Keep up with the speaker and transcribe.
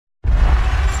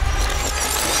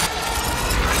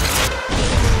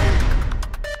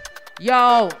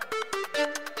Yo.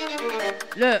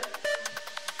 Look.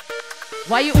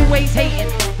 Why you always hating?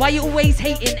 Why you always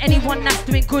hating anyone that's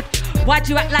doing good? Why'd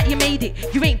you act like you made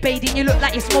it? You ain't bading, you look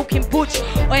like you're smoking butch.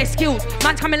 Or your skills,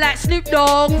 man coming like Snoop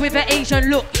Dogg with an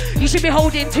Asian look. You should be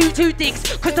holding two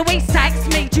dicks, cause the way Sags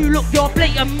made you look, you're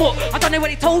blatant mutt. I don't know what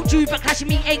he told you, but clashing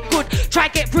me ain't good. Try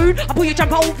get rude, I'll pull your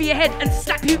jumper over your head and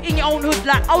slap you in your own hood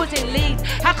like I was in Leeds.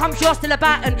 How come you're still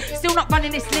about and still not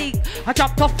running this league? I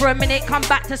jumped off for a minute, come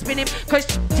back to spinning, cause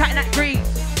chatting that breeze.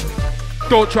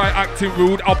 Don't try acting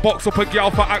rude, I'll box up a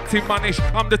girl for acting mannish.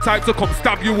 I'm the type to come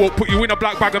stab you up, put you in a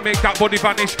black bag and make that body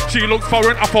vanish. She looks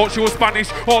foreign, I thought she was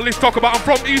Spanish. All this talk about I'm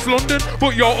from East London,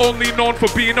 but you're only known for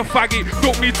being a faggot.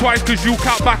 Duck me twice cause you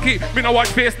can't back it. Me no watch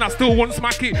face and I still won't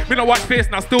smack it. Me no watch face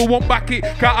and I still won't back it.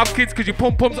 Can't have kids cause your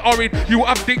pum-pum's horrid. You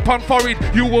have dick pon forehead,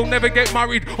 you will never get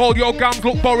married. All your gams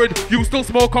look borrowed, you still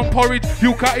smoke on porridge.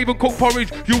 You can't even cook porridge,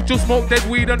 you just smoke dead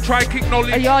weed and try kick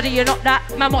knowledge. Hey yardy, you're not that,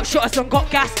 man what shot us and got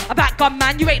gas. A back gun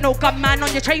man, you ain't no gun man.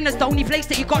 On your trainers, the only place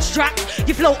that you got strapped.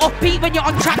 You flow offbeat when you're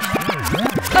on track.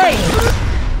 Hey!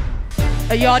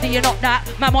 A yardie, you're not that.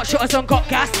 Man, what shutters on got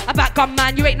gas. A back gun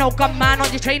man, you ain't no gun man. On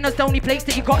your trainers, the only place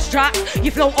that you got strapped.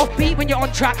 You flow offbeat when you're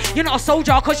on track. You're not a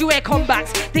soldier cause you wear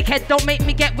combats. Dickhead, don't make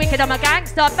me get wicked. I'm a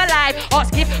gangster for life.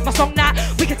 Ask if my song that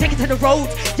we can take it to the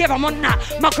roads. Yeah, I'm on that.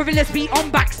 My gorillas beat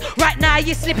on backs. Right now,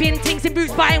 you're slipping things in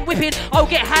boots, buying whipping. I'll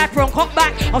get high from cop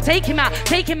back. I'll take him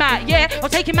out, yeah. I'll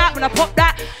take him out when I pop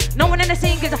that. No one in the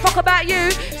scene gives a fuck about you.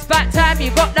 It's about time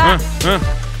you got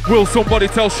that. Will somebody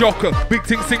tell Shocker? Big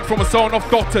thing sing from a son of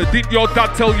daughter. Didn't your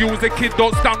dad tell you as a kid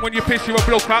don't stand when you piss, you're a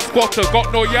blood clot squatter?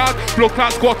 Got no yard? Blood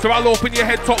clot squatter, I'll open your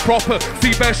head top proper.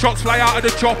 See bear shots fly out of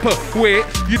the chopper. Wait,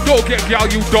 you don't get gal,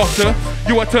 you daughter.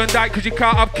 You are turned out cause you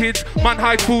can't have kids. Man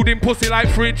hide food in pussy like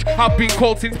fridge. I've been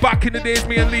called since back in the days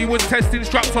me and Lee was testing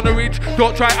straps on the ridge.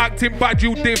 Don't try acting bad,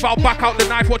 you div. I'll back out the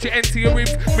knife, watch it enter your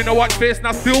ribs. Me no watch face and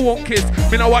I still want kiss.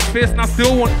 Me no watch face and I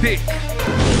still want dick.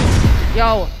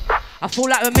 Yo, I feel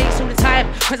like we're mates all the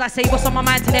time, cause I say what's on my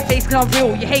mind to their face cause I'm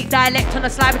real. You hate dialect on the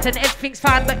slide and everything's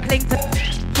fine but cling to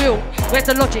real. Where's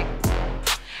the logic?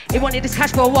 He wanted this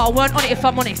cash for a while, weren't on it if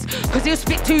I'm honest. Cause he'll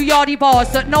spit 2 yardy bars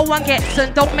that no one gets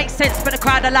and don't make sense, but the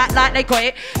crowd are like they got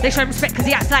it. They show him respect cause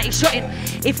he acts like he's shooting.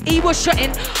 If he was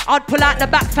shooting, I'd pull out the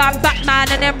back fan,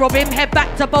 Batman and then rob him. Head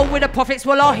back to bowl with the prophets,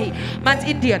 wallahi. Man's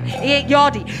Indian, he ain't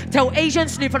yardy. Tell Asian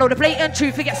Snoop, I know the blatant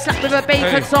truth, he gets slapped with a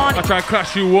bacon son. I tried to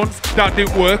clash you once, that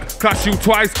didn't work. Clash you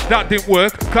twice, that didn't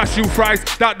work. Clash you thrice,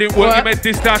 that didn't work. You made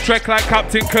this Star Trek like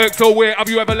Captain Kirk, so wait, have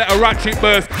you ever let a ratchet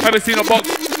burst? Ever seen a box?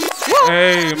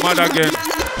 Hey, mad again.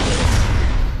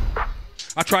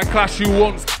 I tried clash you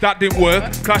once, that didn't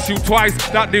work. Clash you twice,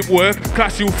 that didn't work.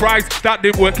 Clash you thrice, that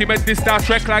didn't work. He made this Star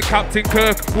Trek like Captain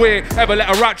Kirk. Wait, ever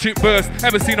let a ratchet burst?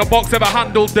 Ever seen a box ever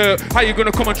handle dirt? How you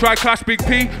gonna come and try clash Big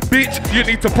P? Bitch, you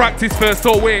need to practice first.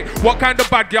 So wait, what kind of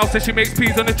bad gal says she makes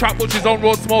peas on the trap but she's on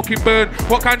road smoking burn?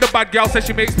 What kind of bad gal says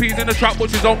she makes peas in the trap but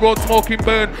she's on road smoking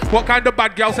burn? What kind of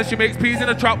bad gal says she makes peas in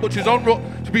the trap but she's on road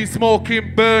be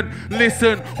smoking burn?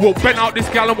 Listen, we'll bend out this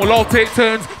gal and we'll all take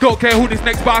turns. Don't care who this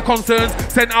next bar concerns.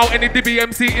 Send out any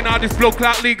DBMC in our this blood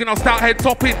clot league and I'll start head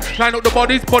topping. Line up the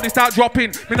bodies start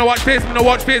dropping. Me no watch face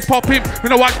popping. Me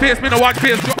no watch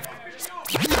face drop.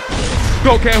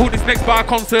 Don't care who this next bar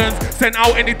concerns. Send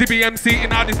out any DBMC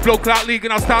in our this blood clot league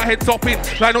and I'll start head topping.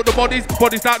 Line up the bodies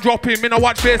start dropping. Me no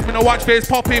watch face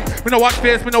popping. Me no watch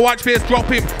face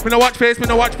dropping. Me no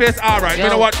watch face, alright. Me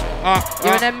no watch.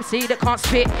 You're an MC that can't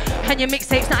spit. And your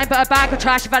mixtape's nothing but a bag of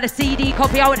trash. You've had a CD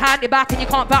copy, I would hand it back and you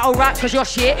can't battle rap cause you're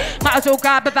shit. Might as well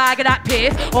grab a bag of that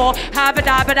piff or have a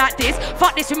dab of that this.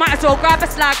 Fuck this, we might as well grab a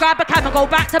slag, grab a cam and go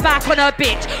back to back on a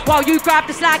bitch. While you grab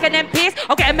the slag and then piss,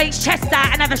 I'll get a mate's chest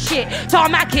out and have a shit. So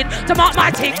I'm acting to mark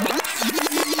my tick.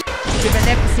 With an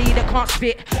MC that can't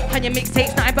spit. And your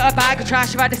mixtape's nothing but a bag of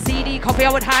trash. If I had a CD copy,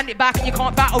 I would hand it back and you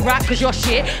can't battle rap cause you're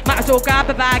shit. Might as well grab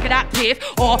a bag of that piff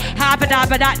or have a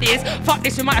dab of that this. Fuck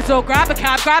this, we might as well grab a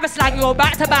cab, grab a slag and go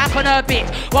back to back on a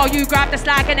bitch. While you grab the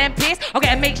slag and then piss, I'll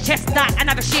get a mate's chest out and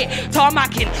have a shit.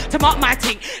 Tarmacking to mark my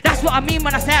tick. That's what I mean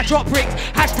when I say I drop bricks.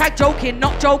 Hashtag joking,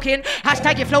 not joking.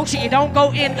 Hashtag your flow shit, you don't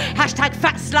go in. Hashtag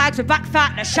fat slags with back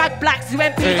fat. The shag blacks who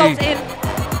MP goes in.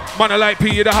 Man, I like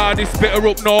P, you're the hardest spitter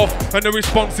up north, and the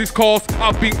response is coarse.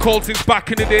 I've been called since back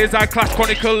in the days I clashed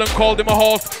Chronicle and called him a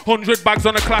horse. 100 bags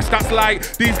on a clash, that's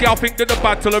light. These gal think they're the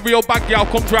bad till a real bad gal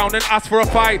comes round and asks for a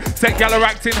fight. Set gal are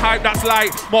acting hype, that's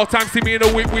light. More time see me in a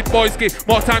whip with Boyski,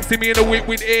 more time see me in a whip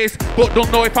with Ace. But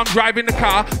don't know if I'm driving the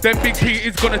car, then Big P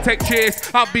is gonna take chase.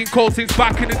 I've been called since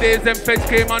back in the days, them feds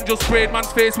came and just sprayed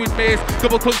man's face with mace.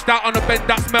 Double clutch that on a bend,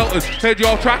 that's melters. Heard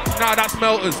your track? Nah, that's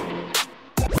melters.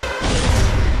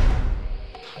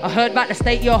 I heard about the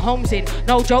state your home's in.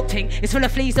 No joke thing, it's full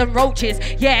of fleas and roaches.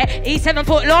 Yeah, he's 7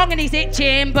 foot long and he's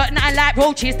itching, but nothing like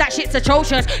roaches. That shit's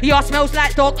atrocious. Yours smells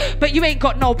like dog, but you ain't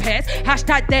got no pets.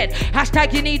 Hashtag dead.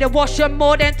 Hashtag you need a washer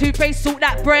more than toothpaste, salt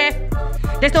that breath.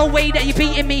 There's no way that you're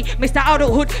beating me, Mr.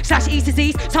 Adulthood / East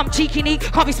disease. Some cheeky knee,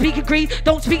 can't be speaking greed.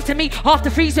 Don't speak to me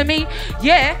after freezing me.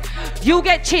 Yeah, you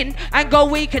get chin and go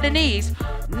weak at the knees.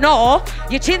 No,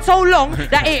 your chin so long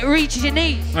that it reaches your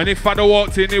knees. And if I'd have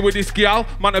walked in here with this gal,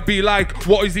 man, I'd be like,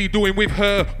 what is he doing with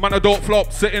her? Man, I don't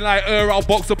flop, sitting like her, I'll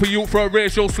box up a youth for a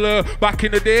racial slur. Back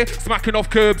in the day, smacking off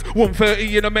curbs,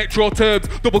 130 in a metro turbs.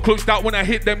 Double clutched out when I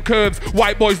hit them curbs.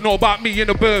 White boys know about me in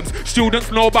the burbs. Students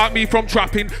know about me from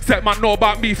trapping. Set man know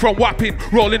about me from whapping.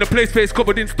 Rolling the place, face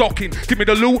covered in stocking. Give me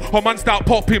the loot, or man start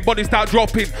popping, body start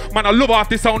dropping. Man, I love half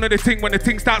the sound of the thing when the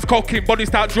thing starts cocking, body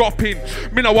start dropping.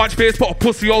 Me no watch face, put a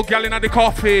pussy old gal in at the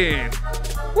coffin.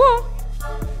 What?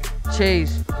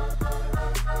 Cheese.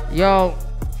 Yo.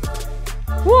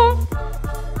 What?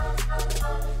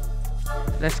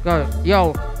 Let's go.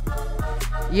 Yo.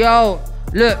 Yo.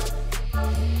 Look.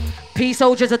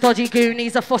 P-soldiers are dodgy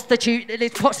goonies, a prostitute,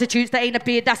 there's prostitutes that ain't a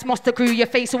beard, that's monster crew. Your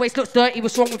face always looks dirty,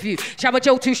 what's wrong with you? Shower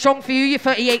gel too strong for you, you're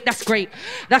 38, that's great.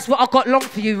 That's what I got long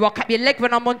for you, I'll cap your leg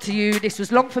when I'm onto you. This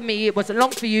was long for me, it wasn't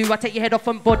long for you, I take your head off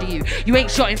and body you. You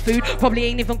ain't shot in food, probably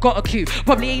ain't even got a queue,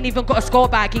 probably ain't even got a score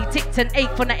bag. He ticked an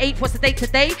 8th on the 8th, what's the date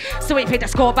today? Still ain't paid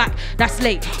that score back, that's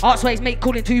late. Arts why his mate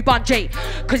calling to bun J,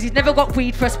 cause he's never got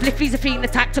weed for a spliff, he's a fiend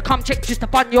attack to come check just to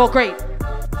bun your grade.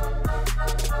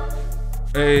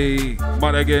 Hey,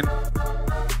 mad again.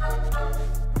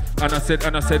 And I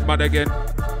said mad again.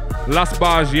 Last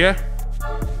bars, yeah?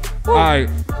 Alright,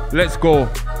 let's go.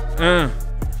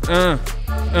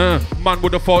 Man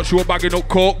would have thought she was bagging up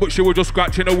coke, but she was just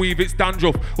scratching a weave, it's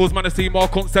dandruff. Us man to see more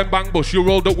cunts than bang bush. You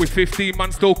rolled up with 15,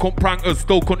 man still cunt prankers,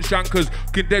 still cunt shankers.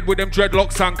 Get dead with them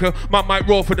dreadlocks anchor. Man might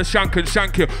roll for the shank and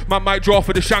shank you. Man might draw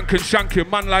for the shank and shank you.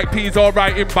 Man like P's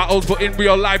alright in battles, but in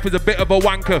real life is a bit of a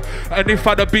wanker. And if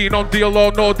I'd have been on deal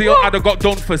or no deal, I'd have got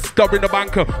done for stirring the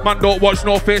banker. Man don't watch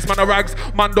no face, man a rags.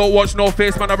 Man don't watch no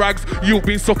face, man a rags. You've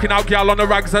been sucking out gal on the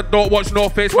rags and don't watch no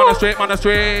face, man a straight, man a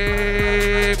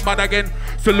straight. Man again.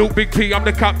 Salute Big P, I'm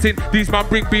the captain. These man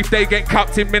bring beef, they get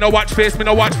captain. Me no watch face,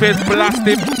 blast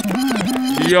him.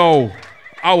 Yo,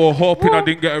 I was hoping I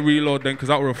didn't get a reload then, because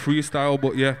that were a freestyle,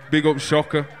 but yeah, big up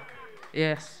Shocker.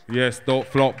 Yes. Yes, don't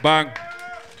flop, bang.